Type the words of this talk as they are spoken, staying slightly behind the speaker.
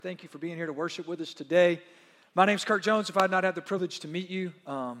Thank you for being here to worship with us today. My name's Kirk Jones. If I had not had the privilege to meet you,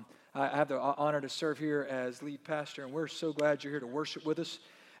 I have the honor to serve here as lead pastor, and we're so glad you're here to worship with us.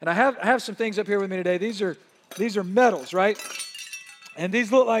 And I have some things up here with me today. These are medals, right? And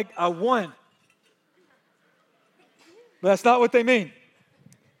these look like I won. But that's not what they mean.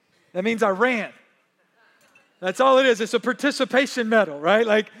 That means I ran. That's all it is. It's a participation medal, right?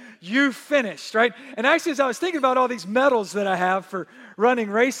 Like you finished, right? And actually, as I was thinking about all these medals that I have for running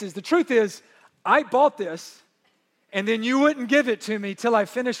races, the truth is I bought this and then you wouldn't give it to me till I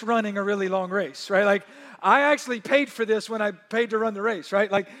finished running a really long race, right? Like I actually paid for this when I paid to run the race,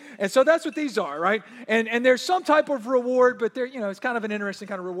 right? Like, and so that's what these are, right? And there's some type of reward, but it's kind of an interesting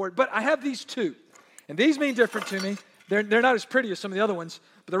kind of reward. But I have these two, and these mean different to me. They're not as pretty as some of the other ones,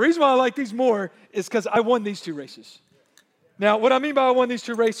 but the reason why I like these more is because I won these two races. Now, what I mean by I won these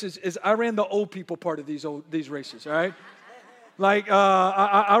two races is I ran the old people part of these races, all right? Like,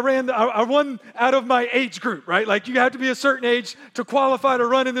 I won out of my age group, right? Like, you have to be a certain age to qualify to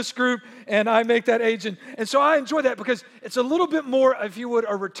run in this group, and I make that age. And so I enjoy that because it's a little bit more, if you would,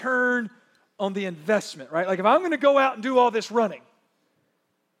 a return on the investment, right? Like, if I'm going to go out and do all this running,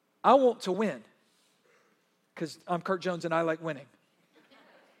 I want to win because I'm Kirk Jones and I like winning.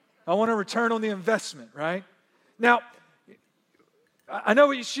 I want a return on the investment, right? Now, I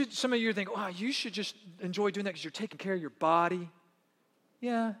know some of you think, wow, you should just enjoy doing that because you're taking care of your body.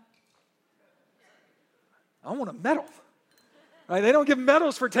 Yeah. I want a medal. Right? They don't give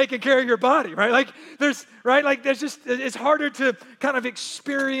medals for taking care of your body, right? It's harder to kind of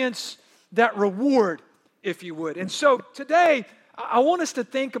experience that reward, if you would. And so today, I want us to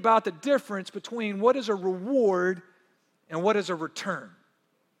think about the difference between what is a reward and what is a return.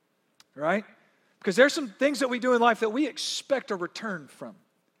 Right? Because there's some things that we do in life that we expect a return from,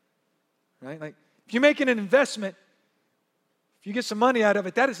 right? Like if you're making an investment, if you get some money out of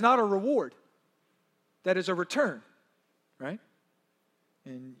it, that is not a reward. That is a return, right?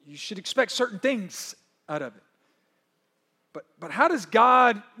 And you should expect certain things out of it. But how does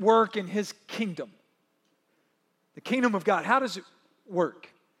God work in His kingdom? The kingdom of God, how does it work?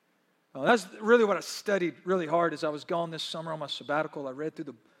 Well, that's really what I studied really hard as I was gone this summer on my sabbatical. I read through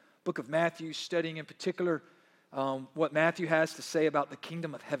the book of Matthew, studying in particular what Matthew has to say about the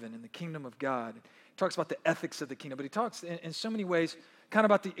kingdom of heaven and the kingdom of God. He talks about the ethics of the kingdom, but he talks in so many ways kind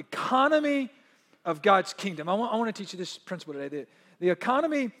of about the economy of God's kingdom. I want to teach you this principle today. The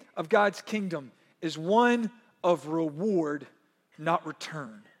economy of God's kingdom is one of reward, not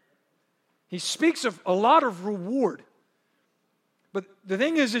return. He speaks of a lot of reward, but the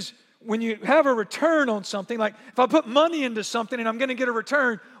thing is when you have a return on something, like if I put money into something and I'm going to get a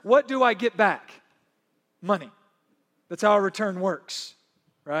return, what do I get back? Money. That's how a return works,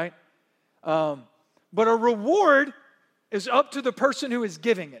 right? But a reward is up to the person who is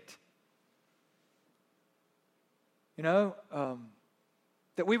giving it. That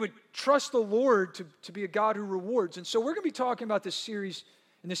we would trust the Lord to be a God who rewards. And so we're going to be talking about this series,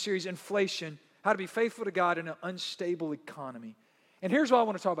 inflation, how to be faithful to God in an unstable economy. And here's why I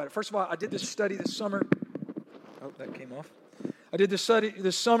want to talk about it. First of all, I did this study this summer. Oh, that came off. I did this study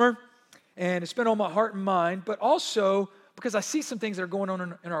this summer, and it's been on my heart and mind, but also because I see some things that are going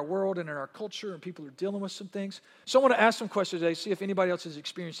on in our world and in our culture, and people are dealing with some things. So I want to ask some questions today, see if anybody else has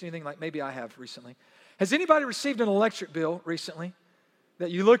experienced anything like maybe I have recently. Has anybody received an electric bill recently that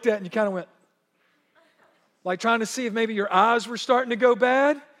you looked at and you kind of went, like trying to see if maybe your eyes were starting to go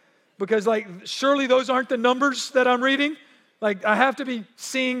bad? Because surely those aren't the numbers that I'm reading. Like, I have to be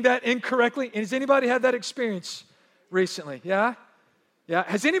seeing that incorrectly. And has anybody had that experience recently? Yeah? Yeah.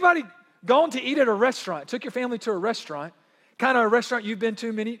 Has anybody gone to eat at a restaurant, took your family to a restaurant, kind of a restaurant you've been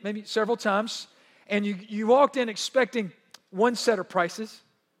to maybe several times, and you walked in expecting one set of prices.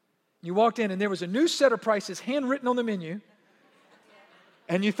 You walked in and there was a new set of prices handwritten on the menu,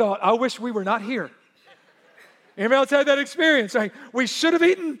 and you thought, I wish we were not here. Anybody else had that experience? Like, we should have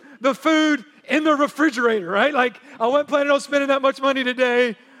eaten the food in the refrigerator, right? Like, I wasn't planning on spending that much money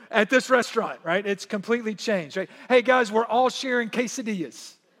today at this restaurant, right? It's completely changed, right? Hey, guys, we're all sharing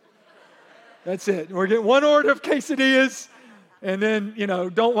quesadillas. That's it. We're getting one order of quesadillas, and then,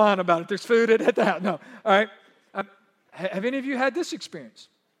 don't whine about it. There's food at the house. No, all right? Have any of you had this experience?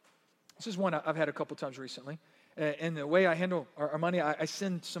 This is one I've had a couple times recently. And the way I handle our money, I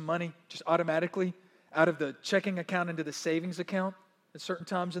send some money just automatically out of the checking account into the savings account at certain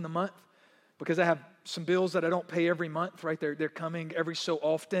times in the month, because I have some bills that I don't pay every month, right? They're coming every so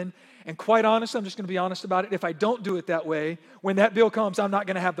often. And quite honestly, I'm just going to be honest about it. If I don't do it that way, when that bill comes, I'm not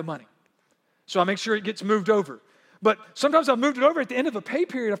going to have the money. So I make sure it gets moved over. But sometimes I've moved it over at the end of a pay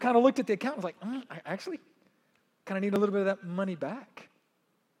period. I've kind of looked at the account and was like, I actually kind of need a little bit of that money back.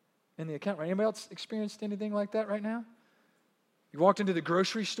 in the account. Right? Anybody else experienced anything like that right now? You walked into the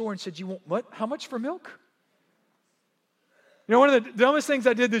grocery store and said, "You want what? How much for milk?" You know, one of the dumbest things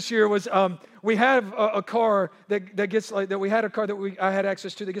I did this year was we have a car that gets like that. We had a car that I had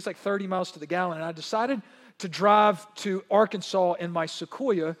access to that gets like 30 miles to the gallon, and I decided to drive to Arkansas in my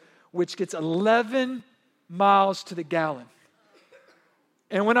Sequoia, which gets 11 miles to the gallon.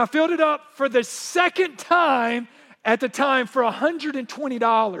 And when I filled it up for the second time at the time for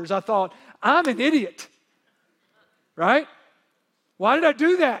 $120, I thought, I'm an idiot, right? Why did I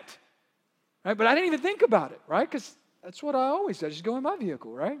do that? Right? But I didn't even think about it, right? Because that's what I always do. I just go in my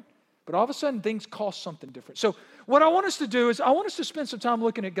vehicle, right? But all of a sudden, things cost something different. So what I want us to do is I want us to spend some time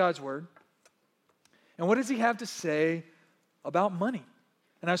looking at God's Word. And what does He have to say about money?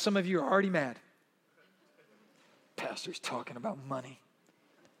 And now some of you are already mad. Pastor's talking about money.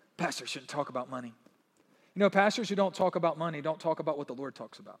 Pastors shouldn't talk about money. You know, pastors who don't talk about money don't talk about what the Lord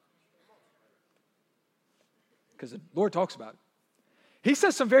talks about. Because the Lord talks about it. He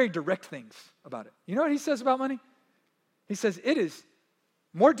says some very direct things about it. You know what He says about money? He says it is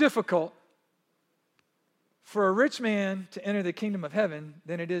more difficult for a rich man to enter the kingdom of heaven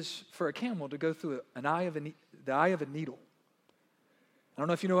than it is for a camel to go through the eye of a needle. I don't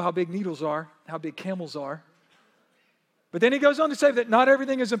know if you know how big needles are, how big camels are. But then he goes on to say that not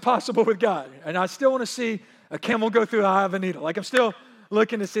everything is impossible with God. And I still want to see a camel go through the eye of a needle. Like I'm still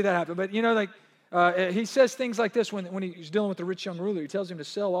looking to see that happen. But you know, like he says things like this when he's dealing with the rich young ruler. He tells him to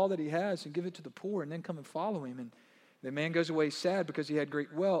sell all that he has and give it to the poor and then come and follow him. And the man goes away sad because he had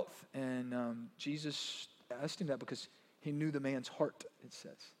great wealth. And Jesus asked him that because he knew the man's heart, it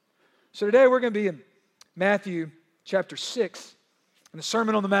says. So today we're going to be in Matthew chapter 6 in the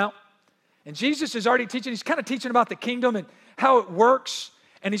Sermon on the Mount. And Jesus is already teaching, he's kind of teaching about the kingdom and how it works.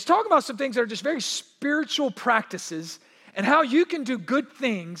 And he's talking about some things that are just very spiritual practices and how you can do good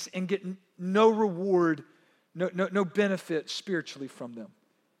things and get no reward, no benefit spiritually from them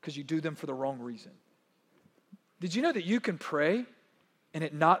because you do them for the wrong reason. Did you know that you can pray and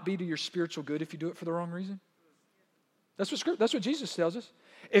it not be to your spiritual good if you do it for the wrong reason? That's what Jesus tells us.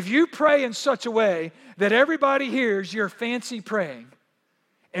 If you pray in such a way that everybody hears your fancy praying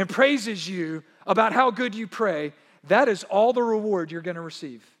and praises you about how good you pray, that is all the reward you're going to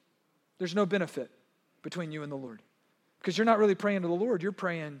receive. There's no benefit between you and the Lord. Because you're not really praying to the Lord, you're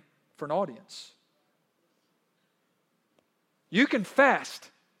praying for an audience. You can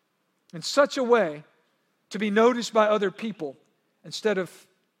fast in such a way to be noticed by other people instead of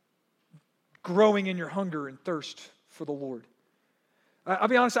growing in your hunger and thirst for the Lord. I'll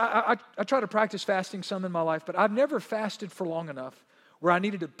be honest, I try to practice fasting some in my life, but I've never fasted for long enough where I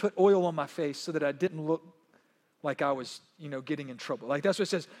needed to put oil on my face so that I didn't look like I was, getting in trouble. Like that's what it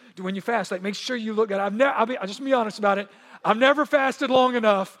says. When you fast, like make sure you look good. I'll just be honest about it. I've never fasted long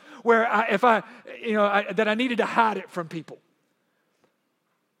enough where that I needed to hide it from people.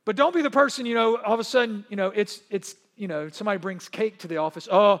 But don't be the person, all of a sudden, it's somebody brings cake to the office.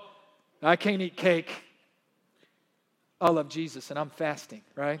 Oh, I can't eat cake. I love Jesus and I'm fasting,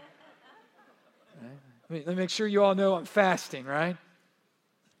 right? Let me make sure you all know I'm fasting, right?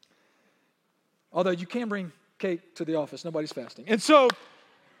 Although you can bring cake to the office, nobody's fasting. And so,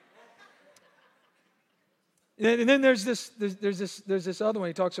 and then there's this other one.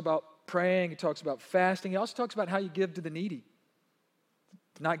 He talks about praying. He talks about fasting. He also talks about how you give to the needy.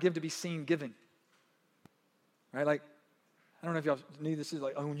 Not give to be seen giving. Right? Like, I don't know if y'all knew this is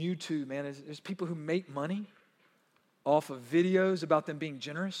like on YouTube, man. There's people who make money off of videos about them being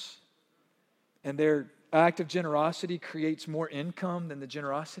generous. And their act of generosity creates more income than the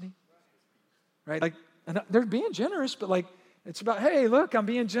generosity. Right? Like, and they're being generous, but like, it's about, hey, look, I'm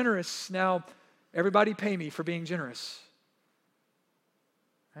being generous. Now, everybody pay me for being generous.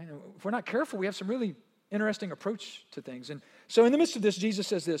 Right? If we're not careful, we have some really interesting approach to things. And so in the midst of this, Jesus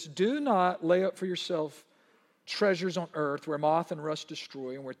says this, do not lay up for yourself treasures on earth where moth and rust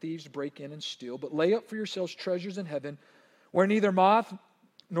destroy and where thieves break in and steal, but lay up for yourselves treasures in heaven where neither moth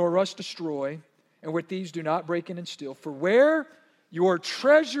nor rust destroy and where thieves do not break in and steal. For where your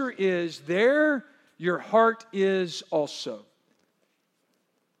treasure is, there your heart is also.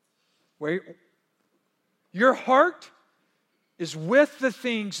 Where your heart is with the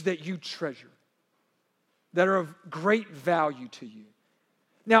things that you treasure, that are of great value to you.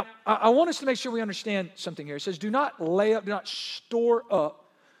 Now, I want us to make sure we understand something here. It says, do not lay up, do not store up,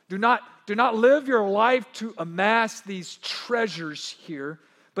 do not live your life to amass these treasures here,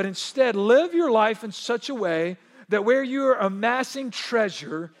 but instead live your life in such a way that where you are amassing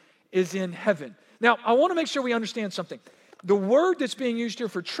treasure is in heaven. Now, I want to make sure we understand something. the word that's being used here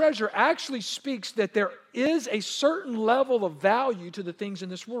for treasure actually speaks that there is a certain level of value to the things in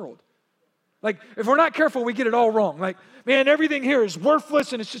this world. Like, if we're not careful, we get it all wrong. Like, man, everything here is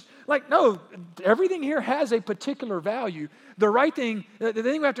worthless, and it's just, like, no, everything here has a particular value. The right thing, the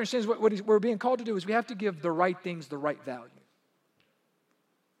thing we have to understand is what we're being called to do is we have to give the right things the right value.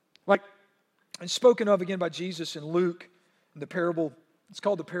 Like, and spoken of again by Jesus in Luke, in the parable, it's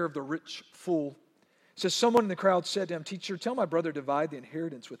called the parable of the rich fool. It says, someone in the crowd said to him, "Teacher, tell my brother to divide the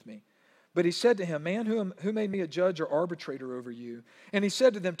inheritance with me." But he said to him, "Man, who made me a judge or arbitrator over you?" And he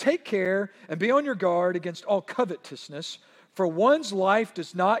said to them, "Take care and be on your guard against all covetousness, for one's life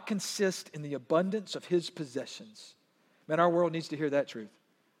does not consist in the abundance of his possessions." Man, our world needs to hear that truth.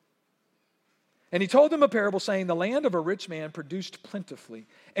 And he told them a parable saying, "The land of a rich man produced plentifully.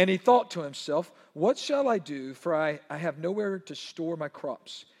 And he thought to himself, 'What shall I do? For I have nowhere to store my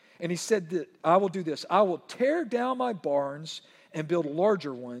crops.' And he said that I will do this. I will tear down my barns and build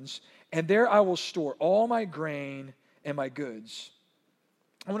larger ones, and there I will store all my grain and my goods."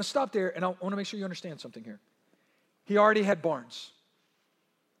 I want to stop there, and I want to make sure you understand something here. He already had barns,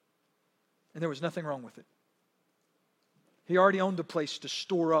 and there was nothing wrong with it. He already owned a place to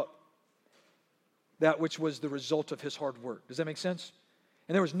store up that which was the result of his hard work. Does that make sense?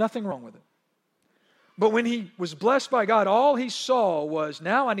 And there was nothing wrong with it. But when he was blessed by God, all he saw was,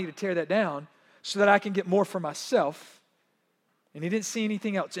 now I need to tear that down so that I can get more for myself. And he didn't see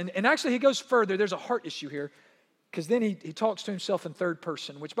anything else. And actually, he goes further. There's a heart issue here, because then he talks to himself in third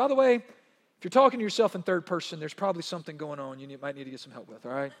person, which, by the way, if you're talking to yourself in third person, there's probably something going on you might need to get some help with,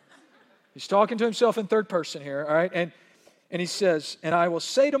 all right? He's talking to himself in third person here, all right? And he says, "And I will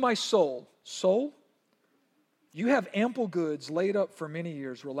say to my soul, soul, you have ample goods laid up for many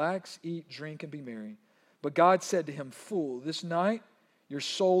years. Relax, eat, drink, and be merry." But God said to him, "Fool, this night your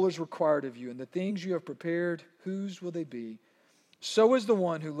soul is required of you, and the things you have prepared, whose will they be? So is the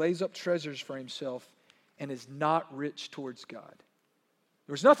one who lays up treasures for himself and is not rich towards God."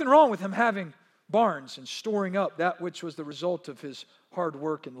 There was nothing wrong with him having barns and storing up that which was the result of his hard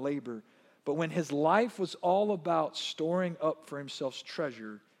work and labor. But when his life was all about storing up for himself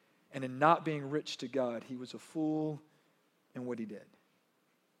treasure and in not being rich to God, he was a fool in what he did.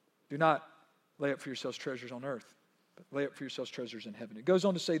 Do not lay up for yourselves treasures on earth, but lay up for yourselves treasures in heaven. It goes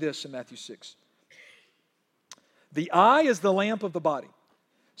on to say this in Matthew 6. "The eye is the lamp of the body.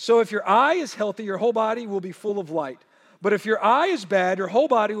 So if your eye is healthy, your whole body will be full of light. But if your eye is bad, your whole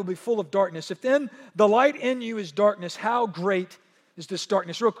body will be full of darkness. If then the light in you is darkness, how great is this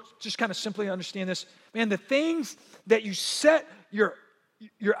darkness?" Just kind of simply understand this. Man, the things that you set your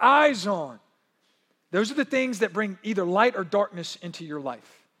eyes on, those are the things that bring either light or darkness into your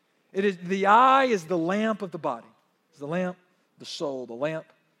life. The eye is the lamp of the body. It's the lamp, the soul, the lamp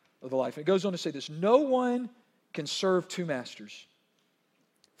of the life. And it goes on to say this: "No one can serve two masters.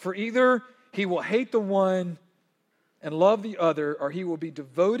 For either he will hate the one and love the other, or he will be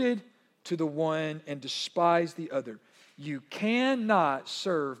devoted to the one and despise the other. You cannot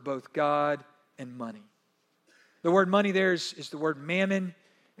serve both God and money." The word money there is the word mammon.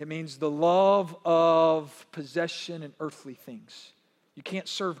 It means the love of possession and earthly things. You can't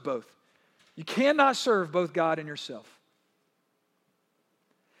serve both. You cannot serve both God and yourself.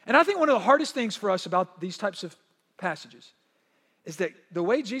 And I think one of the hardest things for us about these types of passages is that the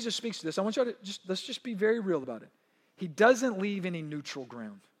way Jesus speaks to this, I want you to let's just be very real about it. He doesn't leave any neutral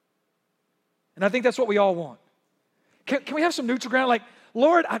ground. And I think that's what we all want. Can we have some neutral ground? Like,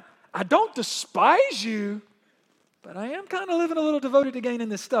 Lord, I don't despise you, but I am kind of living a little devoted to gaining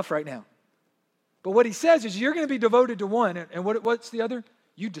this stuff right now. But what he says is you're going to be devoted to one, and what's the other?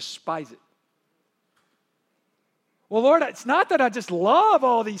 You despise it. Well, Lord, it's not that I just love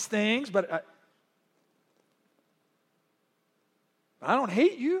all these things, but I don't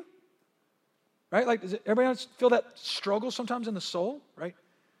hate you. Right? Like, does everybody else feel that struggle sometimes in the soul? Right?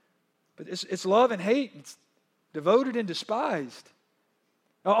 But it's love and hate. It's devoted and despised.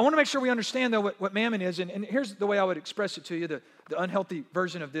 Now, I want to make sure we understand, though, what mammon is. And here's the way I would express it to you. The unhealthy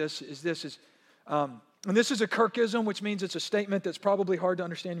version of this is and this is a Kirkism, which means it's a statement that's probably hard to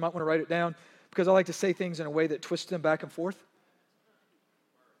understand. You might want to write it down, because I like to say things in a way that twists them back and forth.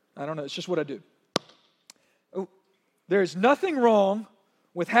 I don't know. It's just what I do. Oh, there's nothing wrong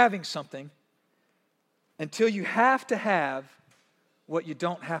with having something until you have to have what you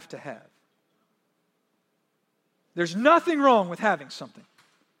don't have to have. There's nothing wrong with having something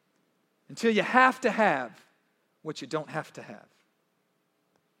until you have to have what you don't have to have.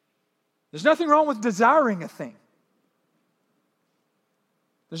 There's nothing wrong with desiring a thing.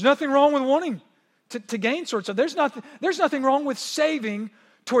 There's nothing wrong with wanting to gain sorts of. There's nothing wrong with saving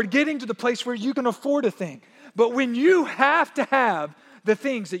toward getting to the place where you can afford a thing. But when you have to have the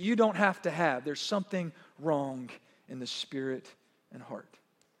things that you don't have to have, there's something wrong in the spirit and heart.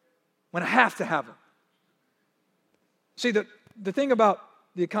 When I have to have them. See, the thing about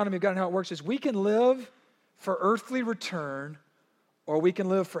the economy of God and how it works is we can live for earthly return or we can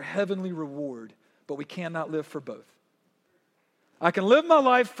live for heavenly reward, but we cannot live for both. I can live my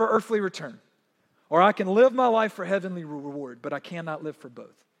life for earthly return, or I can live my life for heavenly reward, but I cannot live for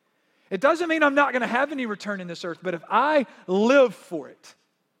both. It doesn't mean I'm not going to have any return in this earth, but if I live for it,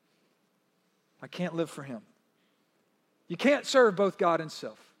 I can't live for Him. You can't serve both God and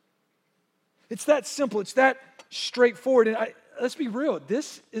self. It's that simple. It's that straightforward. And let's be real.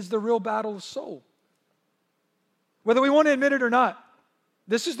 This is the real battle of soul. Whether we want to admit it or not,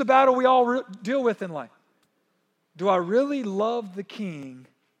 this is the battle we all deal with in life. Do I really love the King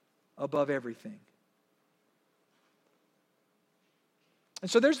above everything? And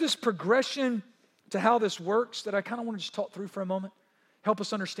so there's this progression to how this works that I kind of want to just talk through for a moment. Help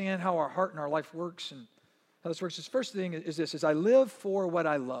us understand how our heart and our life works and how this works. The first thing is this, is I live for what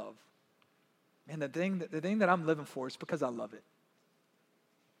I love. And the thing that I'm living for is because I love it.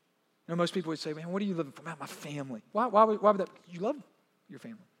 You know, most people would say, man, what are you living for? Man, my family. Why would that? You love your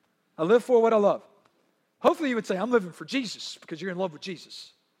family. I live for what I love. Hopefully you would say, I'm living for Jesus because you're in love with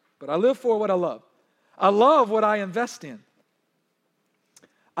Jesus. But I live for what I love. I love what I invest in.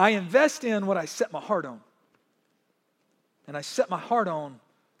 I invest in what I set my heart on. And I set my heart on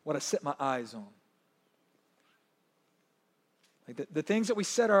what I set my eyes on. Like the things that we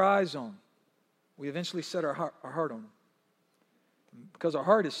set our eyes on, we eventually set our heart on them. Because our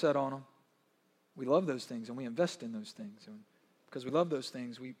heart is set on them, we love those things and we invest in those things. And because we love those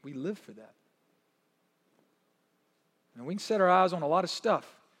things, we live for that. And we can set our eyes on a lot of stuff.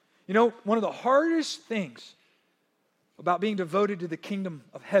 You know, one of the hardest things about being devoted to the kingdom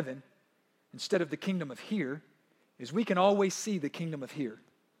of heaven instead of the kingdom of here is we can always see the kingdom of here,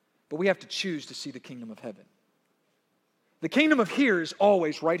 but we have to choose to see the kingdom of heaven. The kingdom of here is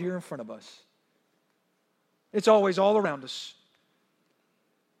always right here in front of us. It's always all around us.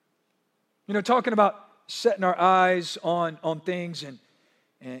 You know, talking about setting our eyes on things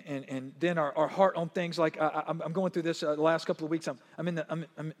and then our heart on things like I'm going through this the last couple of weeks.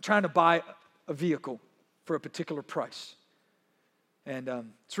 I'm trying to buy a vehicle for a particular price. And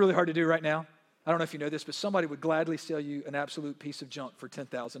it's really hard to do right now. I don't know if you know this, but somebody would gladly sell you an absolute piece of junk for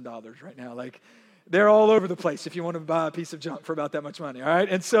 $10,000 right now. Like, they're all over the place if you want to buy a piece of junk for about that much money, all right?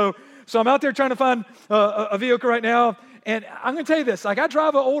 And so I'm out there trying to find a vehicle right now, and I'm going to tell you this. Like, I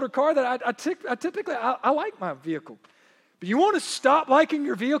drive an older car that I typically like my vehicle. But you want to stop liking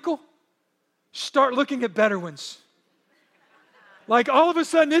your vehicle? Start looking at better ones. Like, all of a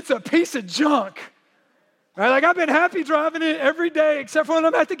sudden, it's a piece of junk. Right? Like, I've been happy driving it every day except for when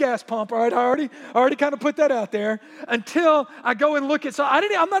I'm at the gas pump. All right, I already kind of put that out there until I go and look at. So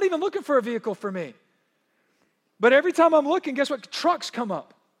I'm not even looking for a vehicle for me. But every time I'm looking, guess what? Trucks come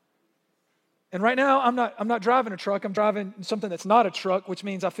up. And right now, I'm not driving a truck. I'm driving something that's not a truck, which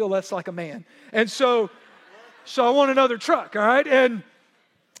means I feel less like a man. And so I want another truck. All right, and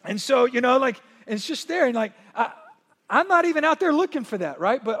so you know, like, and it's just there, and like I'm not even out there looking for that,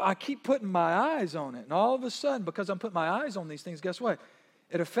 right? But I keep putting my eyes on it. And all of a sudden, because I'm putting my eyes on these things, guess what?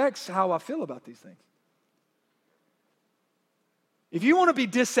 It affects how I feel about these things. If you want to be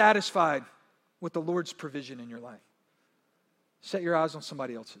dissatisfied with the Lord's provision in your life, set your eyes on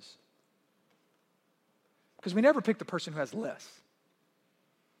somebody else's. Because we never pick the person who has less.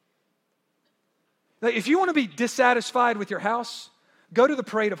 Like, if you want to be dissatisfied with your house, go to the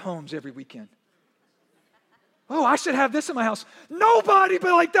Parade of Homes every weekend. Oh, I should have this in my house. Nobody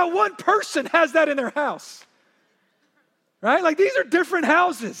but like that one person has that in their house. Right? Like, these are different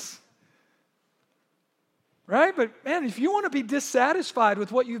houses. Right? But man, if you want to be dissatisfied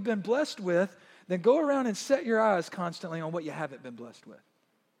with what you've been blessed with, then go around and set your eyes constantly on what you haven't been blessed with.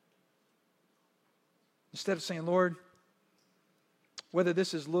 Instead of saying, Lord, whether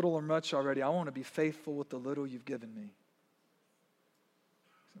this is little or much already, I want to be faithful with the little you've given me.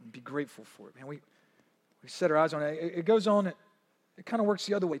 And be grateful for it. Man, we set our eyes on it. It goes on. It kind of works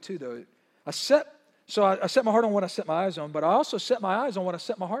the other way too, though. I set my heart on what I set my eyes on, but I also set my eyes on what I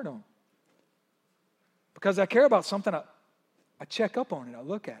set my heart on. Because I care about something, I check up on it. I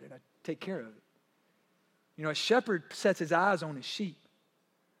look at it. I take care of it. You know, a shepherd sets his eyes on his sheep.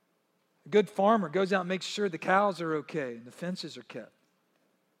 A good farmer goes out and makes sure the cows are okay and the fences are kept.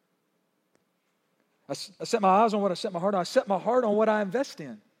 I set my eyes on what I set my heart on. I set my heart on what I invest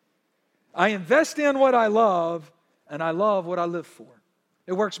in. I invest in what I love, and I love what I live for.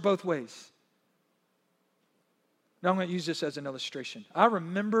 It works both ways. Now I'm going to use this as an illustration. I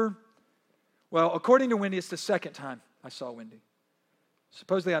remember, well, according to Wendy, it's the second time I saw Wendy.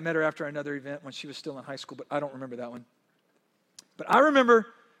 Supposedly I met her after another event when she was still in high school, but I don't remember that one. But I remember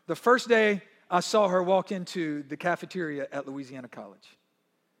the first day I saw her walk into the cafeteria at Louisiana College.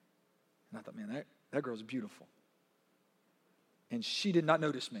 And I thought, man, that girl's beautiful. And she did not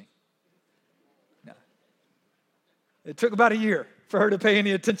notice me. No. It took about a year for her to pay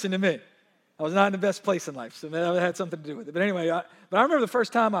any attention to me. I was not in the best place in life, so that had something to do with it. But anyway, I remember the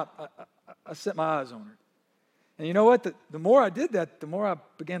first time I set my eyes on her. And you know what? The more I did that, the more I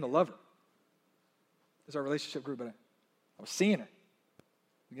began to love her. As our relationship grew, but I was seeing her,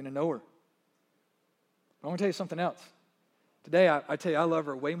 beginning to know her. I want to tell you something else. Today, I tell you, I love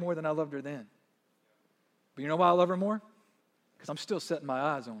her way more than I loved her then. But you know why I love her more? Because I'm still setting my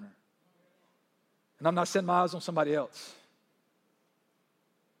eyes on her. And I'm not setting my eyes on somebody else.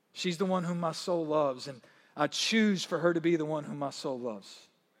 She's the one whom my soul loves, and I choose for her to be the one whom my soul loves.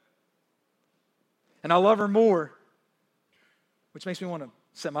 And I love her more, which makes me want to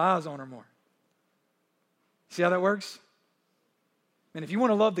set my eyes on her more. See how that works? And if you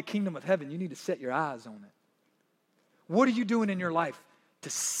want to love the kingdom of heaven, you need to set your eyes on it. What are you doing in your life to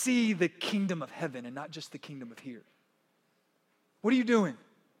see the kingdom of heaven and not just the kingdom of here? What are you doing?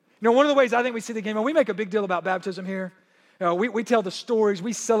 You know, one of the ways I think we see the kingdom, we make a big deal about baptism here. You know, we tell the stories,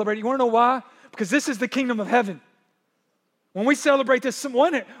 we celebrate. You want to know why? Because this is the kingdom of heaven. When we celebrate this,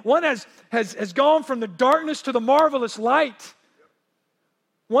 one has gone from the darkness to the marvelous light.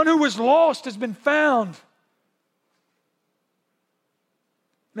 One who was lost has been found.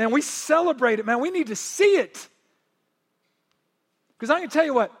 Man, we celebrate it, man. We need to see it. Because I can tell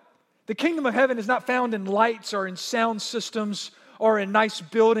you what, the kingdom of heaven is not found in lights or in sound systems or in nice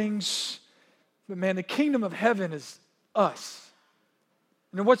buildings. But man, the kingdom of heaven is us.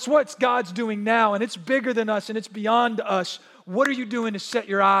 And what's God's doing now, and it's bigger than us and it's beyond us. What are you doing to set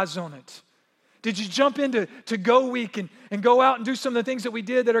your eyes on it? Did you jump into Go Week and go out and do some of the things that we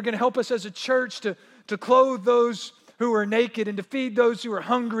did that are going to help us as a church to clothe those who are naked and to feed those who are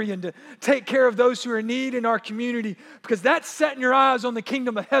hungry and to take care of those who are in need in our community? Because that's setting your eyes on the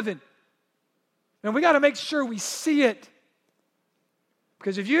kingdom of heaven. And we got to make sure we see it.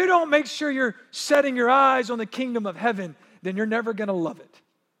 Because if you don't make sure you're setting your eyes on the kingdom of heaven, then you're never going to love it.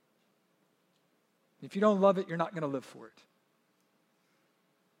 If you don't love it, you're not going to live for it.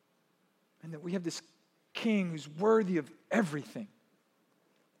 And that we have this king who's worthy of everything.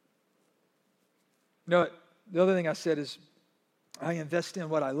 You know, the other thing I said is I invest in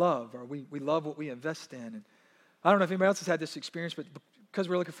what I love, or we love what we invest in. And I don't know if anybody else has had this experience, but because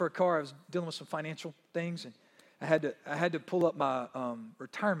we were looking for a car, I was dealing with some financial things, and I had to pull up my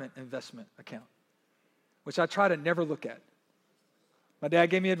retirement investment account, which I try to never look at. My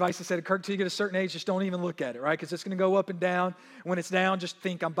dad gave me advice. He said, Kirk, till you get a certain age, just don't even look at it, right? Because it's going to go up and down. When it's down, just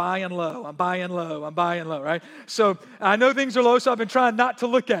think, I'm buying low, I'm buying low, I'm buying low, right? So I know things are low, so I've been trying not to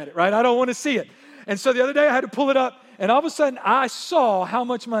look at it, right? I don't want to see it. And so the other day I had to pull it up, and all of a sudden I saw how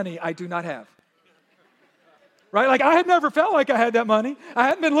much money I do not have. Right? Like I had never felt like I had that money. I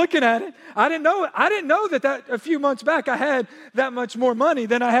hadn't been looking at it. I didn't know that a few months back I had that much more money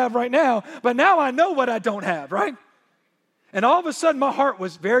than I have right now. But now I know what I don't have, right? And all of a sudden my heart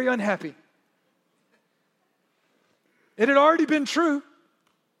was very unhappy. It had already been true,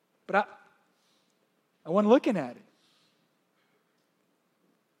 but I wasn't looking at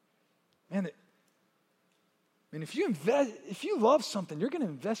it. Man, if you love something, you're going to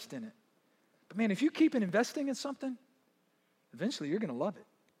invest in it. But man, if you keep investing in something, eventually you're going to love it.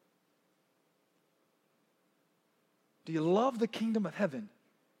 Do you love the kingdom of heaven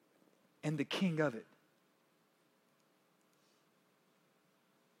and the king of it?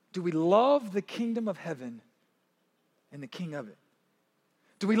 Do we love the kingdom of heaven and the king of it?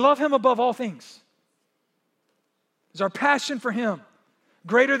 Do we love him above all things? Is our passion for him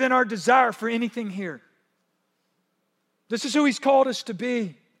greater than our desire for anything here? This is who he's called us to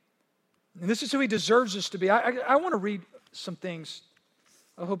be. And this is who he deserves us to be. I want to read some things.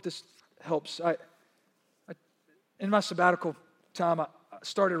 I hope this helps. In my sabbatical time, I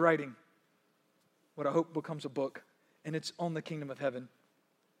started writing what I hope becomes a book, and it's on the kingdom of heaven.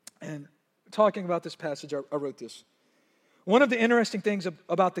 And talking about this passage, I wrote this. One of the interesting things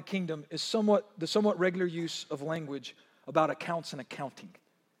about the kingdom is the somewhat regular use of language about accounts and accounting.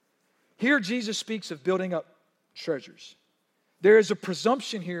 Here, Jesus speaks of building up treasures. There is a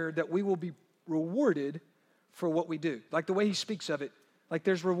presumption here that we will be rewarded for what we do. Like the way he speaks of it, like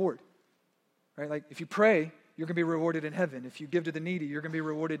there's reward. Right? Like if you pray, you're going to be rewarded in heaven. If you give to the needy, you're going to be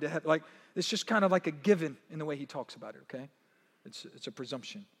rewarded to heaven. Like it's just kind of like a given in the way he talks about it, okay? It's a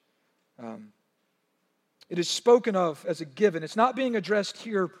presumption. It is spoken of as a given. It's not being addressed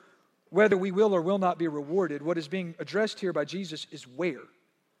here whether we will or will not be rewarded. What is being addressed here by Jesus is where.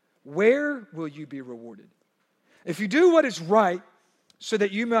 Where will you be rewarded? If you do what is right so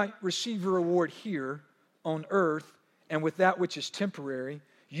that you might receive a reward here on earth and with that which is temporary,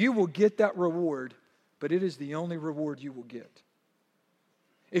 you will get that reward, but it is the only reward you will get.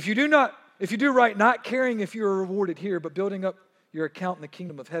 If you do right, not caring if you are rewarded here, but building up your account in the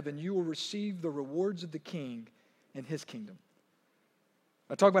kingdom of heaven, you will receive the rewards of the King in His kingdom.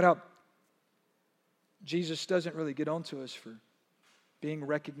 I talk about how Jesus doesn't really get onto us for being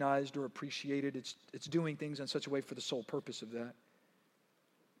recognized or appreciated. It's doing things in such a way for the sole purpose of that.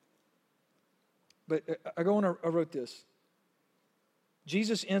 But I wrote this.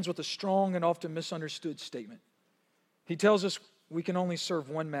 Jesus ends with a strong and often misunderstood statement. He tells us we can only serve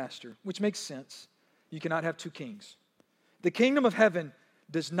one master, which makes sense. You cannot have two kings. The kingdom of heaven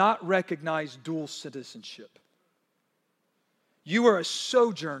does not recognize dual citizenship. You are a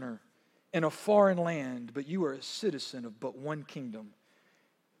sojourner in a foreign land, but you are a citizen of but one kingdom,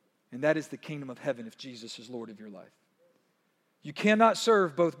 and that is the kingdom of heaven if Jesus is Lord of your life. You cannot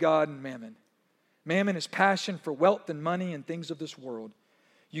serve both God and mammon. Mammon is passion for wealth and money and things of this world.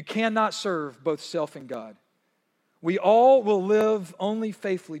 You cannot serve both self and God. We all will live only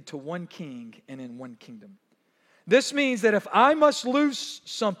faithfully to one king and in one kingdom. This means that if I must lose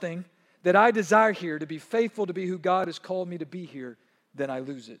something that I desire here to be faithful to be who God has called me to be here, then I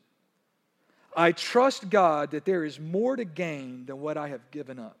lose it. I trust God that there is more to gain than what I have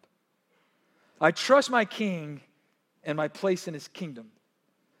given up. I trust my King and my place in His kingdom.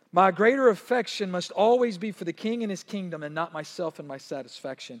 My greater affection must always be for the King and His kingdom and not myself and my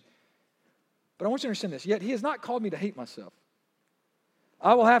satisfaction. But I want you to understand this. Yet He has not called me to hate myself.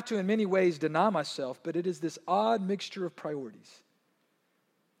 I will have to in many ways deny myself, but it is this odd mixture of priorities.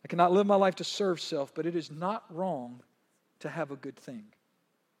 I cannot live my life to serve self, but it is not wrong to have a good thing.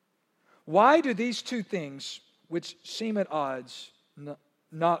 Why do these two things, which seem at odds,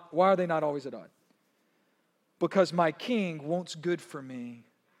 why are they not always at odds? Because my King wants good for me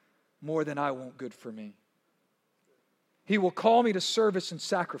more than I want good for me. He will call me to service and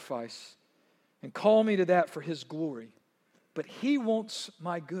sacrifice and call me to that for His glory. But He wants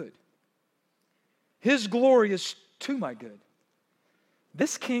my good. His glory is to my good.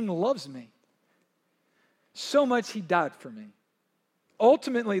 This King loves me so much He died for me.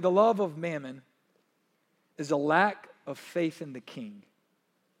 Ultimately, the love of mammon is a lack of faith in the King.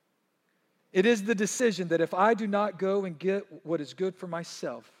 It is the decision that if I do not go and get what is good for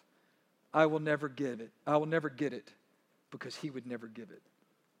myself, I will never give it. I will never get it because He would never give it.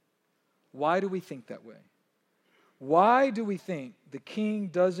 Why do we think that way? Why do we think the King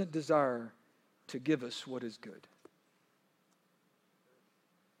doesn't desire to give us what is good?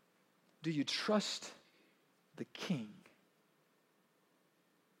 Do you trust the King?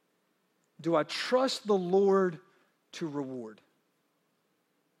 Do I trust the Lord to reward?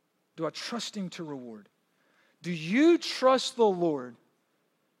 Do I trust Him to reward? Do you trust the Lord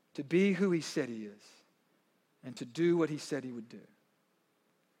to be who He said He is and to do what He said He would do?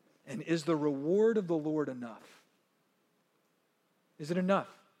 And is the reward of the Lord enough? Is it enough?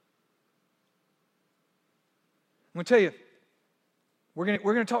 I'm going to tell you, we're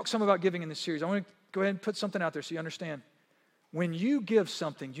going to talk some about giving in this series. I want to go ahead and put something out there so you understand. When you give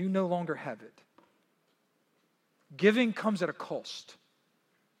something, you no longer have it. Giving comes at a cost.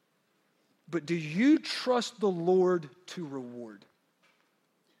 But do you trust the Lord to reward?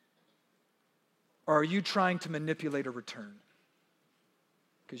 Or are you trying to manipulate a return?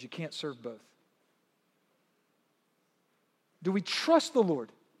 Because you can't serve both. Do we trust the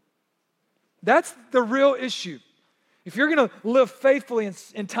Lord? That's the real issue. If you're going to live faithfully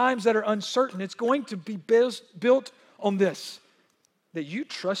in times that are uncertain, it's going to be built on this, that you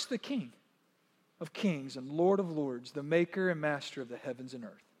trust the King of kings and Lord of lords, the maker and master of the heavens and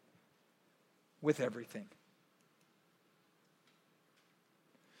earth, with everything.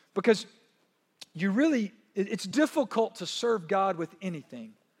 Because it's difficult to serve God with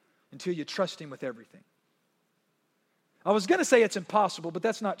anything until you trust Him with everything. I was going to say it's impossible, but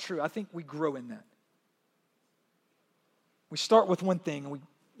that's not true. I think we grow in that. We start with one thing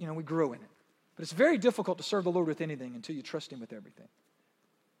and we grow in it. But it's very difficult to serve the Lord with anything until you trust Him with everything.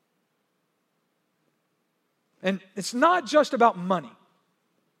 And it's not just about money.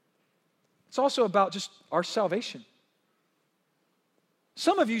 It's also about just our salvation.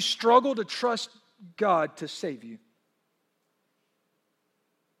 Some of you struggle to trust God to save you.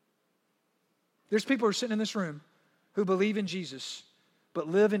 There's people who are sitting in this room who believe in Jesus, but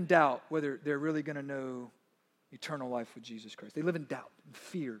live in doubt whether they're really going to know eternal life with Jesus Christ. They live in doubt and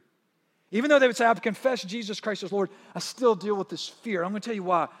fear. Even though they would say, I've confessed Jesus Christ as Lord, I still deal with this fear. I'm going to tell you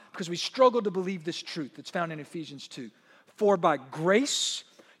why. Because we struggle to believe this truth that's found in Ephesians 2. For by grace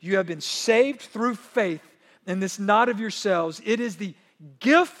you have been saved through faith, and this not of yourselves. It is the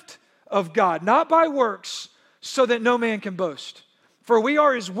gift of God, not by works, so that no man can boast. For we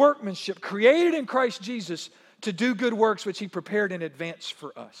are His workmanship, created in Christ Jesus to do good works which He prepared in advance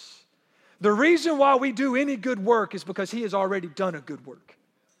for us. The reason why we do any good work is because He has already done a good work.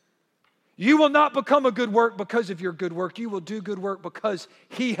 You will not become a good work because of your good work. You will do good work because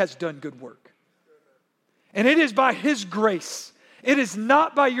He has done good work. And it is by His grace. It is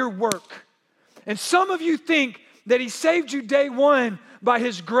not by your work. And some of you think that He saved you day one by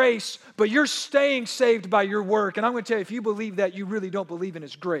His grace, but you're staying saved by your work. And I'm going to tell you, if you believe that, you really don't believe in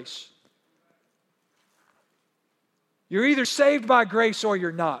His grace. You're either saved by grace or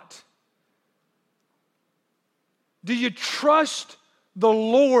you're not. Do you trust the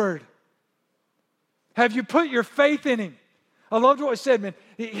Lord? Have you put your faith in Him? I loved what I said, man.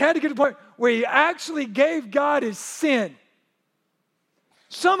 He had to get to the point where He actually gave God His sin.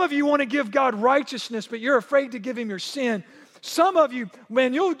 Some of you want to give God righteousness, but you're afraid to give Him your sin. Some of you,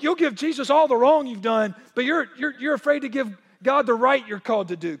 man, you'll give Jesus all the wrong you've done, but you're afraid to give God the right you're called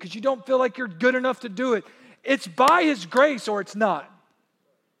to do because you don't feel like you're good enough to do it. It's by His grace or it's not.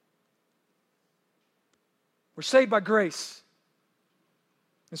 We're saved by grace.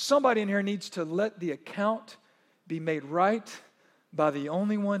 And somebody in here needs to let the account be made right by the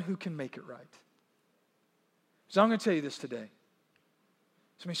only one who can make it right. So I'm going to tell you this today.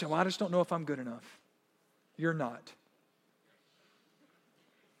 Somebody say, well, I just don't know if I'm good enough. You're not.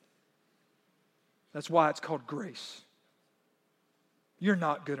 That's why it's called grace. You're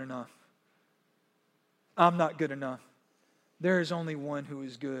not good enough. I'm not good enough. There is only one who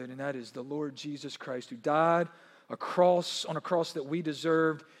is good, and that is the Lord Jesus Christ, who died on a cross that we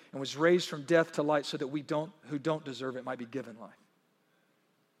deserved and was raised from death to life so that we who don't deserve it might be given life.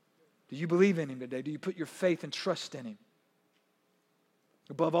 Do you believe in Him today? Do you put your faith and trust in Him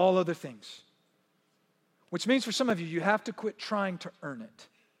above all other things? Which means for some of you, you have to quit trying to earn it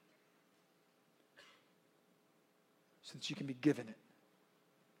so that you can be given it.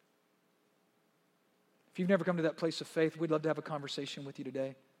 If you've never come to that place of faith, we'd love to have a conversation with you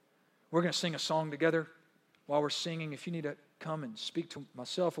today. We're going to sing a song together. While we're singing, if you need to come and speak to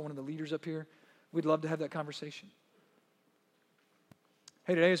myself or one of the leaders up here, we'd love to have that conversation.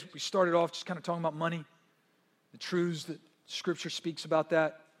 Hey, today as we started off just kind of talking about money, the truths that Scripture speaks about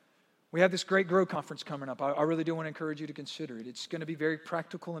that, we have this great Grow Conference coming up. I really do want to encourage you to consider it. It's going to be very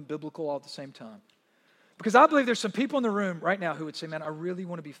practical and biblical all at the same time. Because I believe there's some people in the room right now who would say, man, I really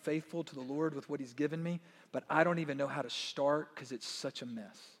want to be faithful to the Lord with what He's given me, but I don't even know how to start because it's such a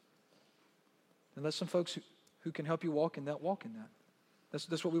mess. And there's some folks who can help you walk in that.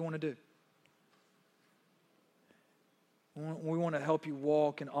 That's what we want to do. We want to help you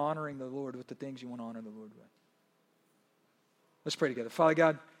walk in honoring the Lord with the things you want to honor the Lord with. Let's pray together. Father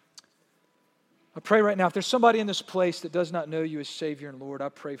God, I pray right now, if there's somebody in this place that does not know You as Savior and Lord, I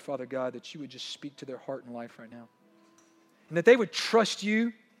pray, Father God, that You would just speak to their heart and life right now. And that they would trust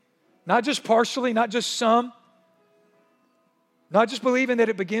You, not just partially, not just some, not just believing that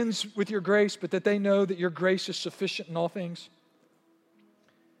it begins with Your grace, but that they know that Your grace is sufficient in all things.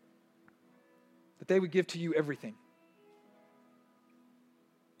 That they would give to You everything.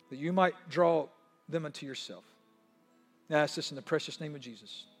 That You might draw them unto Yourself. I ask this in the precious name of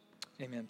Jesus. Amen.